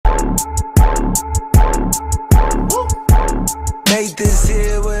hate this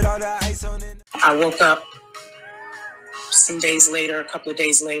here with all the ice on it. I woke up some days later, a couple of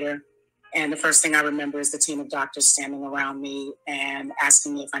days later, and the first thing I remember is the team of doctors standing around me and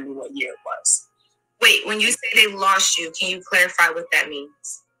asking me if I knew what year it was. Wait, when you say they lost you, can you clarify what that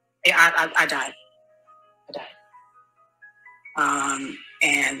means? Yeah, I died.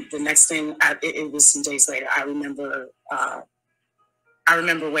 And the next thing, it was some days later. I remember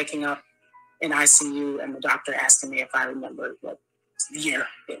waking up in ICU and the doctor asking me if I remembered what year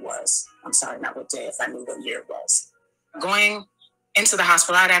it was. I'm sorry, not what day, if I knew what year it was. Going into the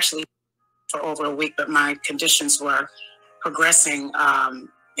hospital, I'd actually for over a week, but my conditions were progressing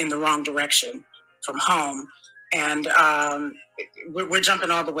in the wrong direction from home. And we're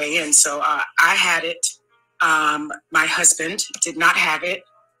jumping all the way in. So I had it. My husband did not have it.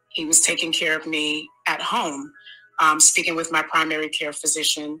 He was taking care of me at home, speaking with my primary care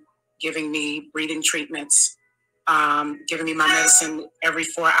physician, giving me breathing treatments, giving me my medicine every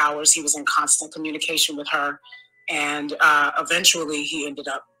 4 hours. He was in constant communication with her. And eventually he ended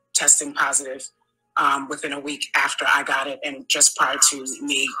up testing positive within a week after I got it and just prior to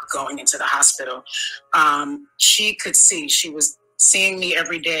me going into the hospital. She could see, she was seeing me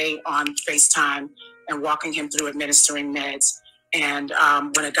every day on FaceTime and walking him through administering meds. And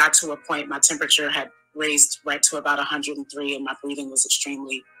when it got to a point, my temperature had raised right to about 103 and my breathing was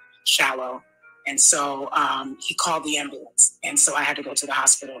extremely shallow. And so he called the ambulance. And so I had to go to the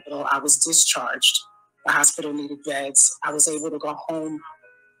hospital. I was discharged. The hospital needed beds. I was able to go home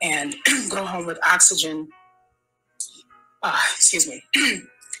and go home with oxygen,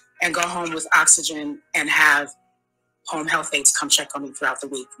 and go home with oxygen and have home health aides come check on me throughout the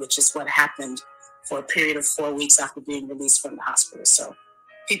week, which is what happened for a period of 4 weeks after being released from the hospital. So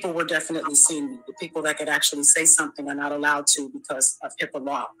people were definitely seeing me. The people that could actually say something are not allowed to because of HIPAA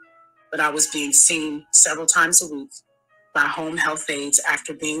law. But I was being seen several times a week by home health aides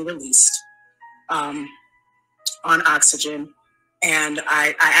after being released on oxygen. And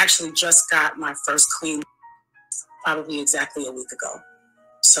I actually just got my first clean probably exactly a week ago.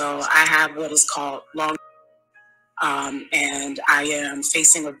 So I have what is called long, and I am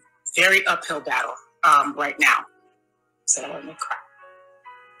facing a very uphill battle right now. So I'm gonna cry.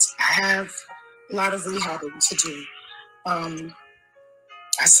 I have a lot of rehabbing to do.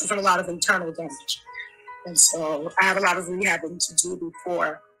 I suffered a lot of internal damage. And so I have a lot of rehabbing to do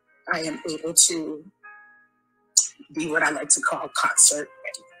before I am able to be what I like to call concert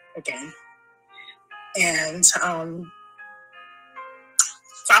ready again. And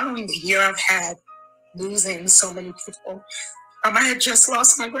following the year I've had losing so many people, I had just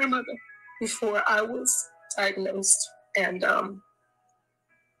lost my grandmother before I was diagnosed. And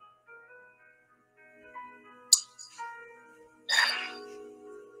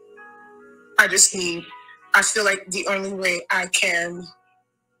I feel like the only way I can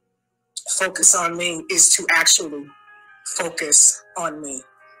focus on me is to actually focus on me.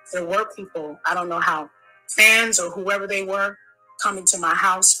 There were people, I don't know how, fans or whoever they were, coming to my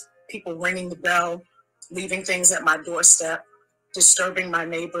house, people ringing the bell, leaving things at my doorstep, disturbing my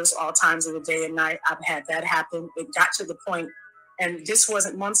neighbors all times of the day and night. I've had that happen. It got to the point, and this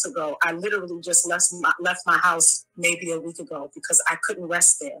wasn't months ago, I literally just left my house maybe a week ago because I couldn't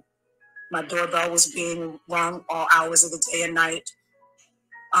rest there. My doorbell was being rung all hours of the day and night.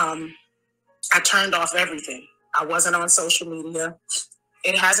 I turned off everything. I wasn't on social media.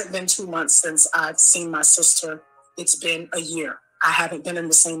 It hasn't been 2 months since I've seen my sister. It's been a year. I haven't been in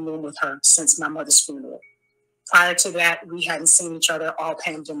the same room with her since my mother's funeral. Prior to that, we hadn't seen each other all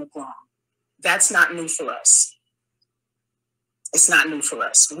pandemic long. That's not new for us. It's not new for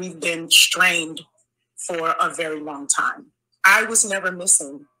us. We've been strained for a very long time. I was never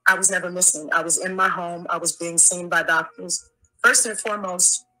missing. I was in my home. I was being seen by doctors. First and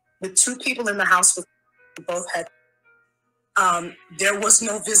foremost, the two people in the house with both had, there was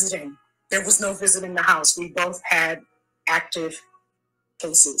no visiting. There was no visiting the house. We both had active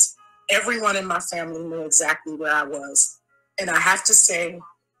cases. Everyone in my family knew exactly where I was. And I have to say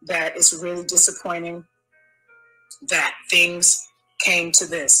that it's really disappointing that things came to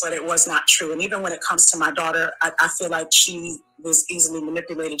this, but it was not true. And even when it comes to my daughter, I feel like she was easily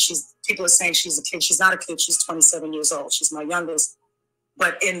manipulated. People are saying she's a kid. She's not a kid. She's 27 years old. She's my youngest.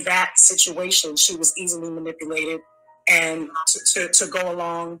 But in that situation, she was easily manipulated. And to go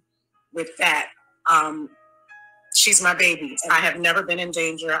along with that, she's my baby. I have never been in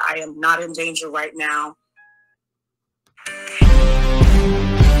danger. I am not in danger right now.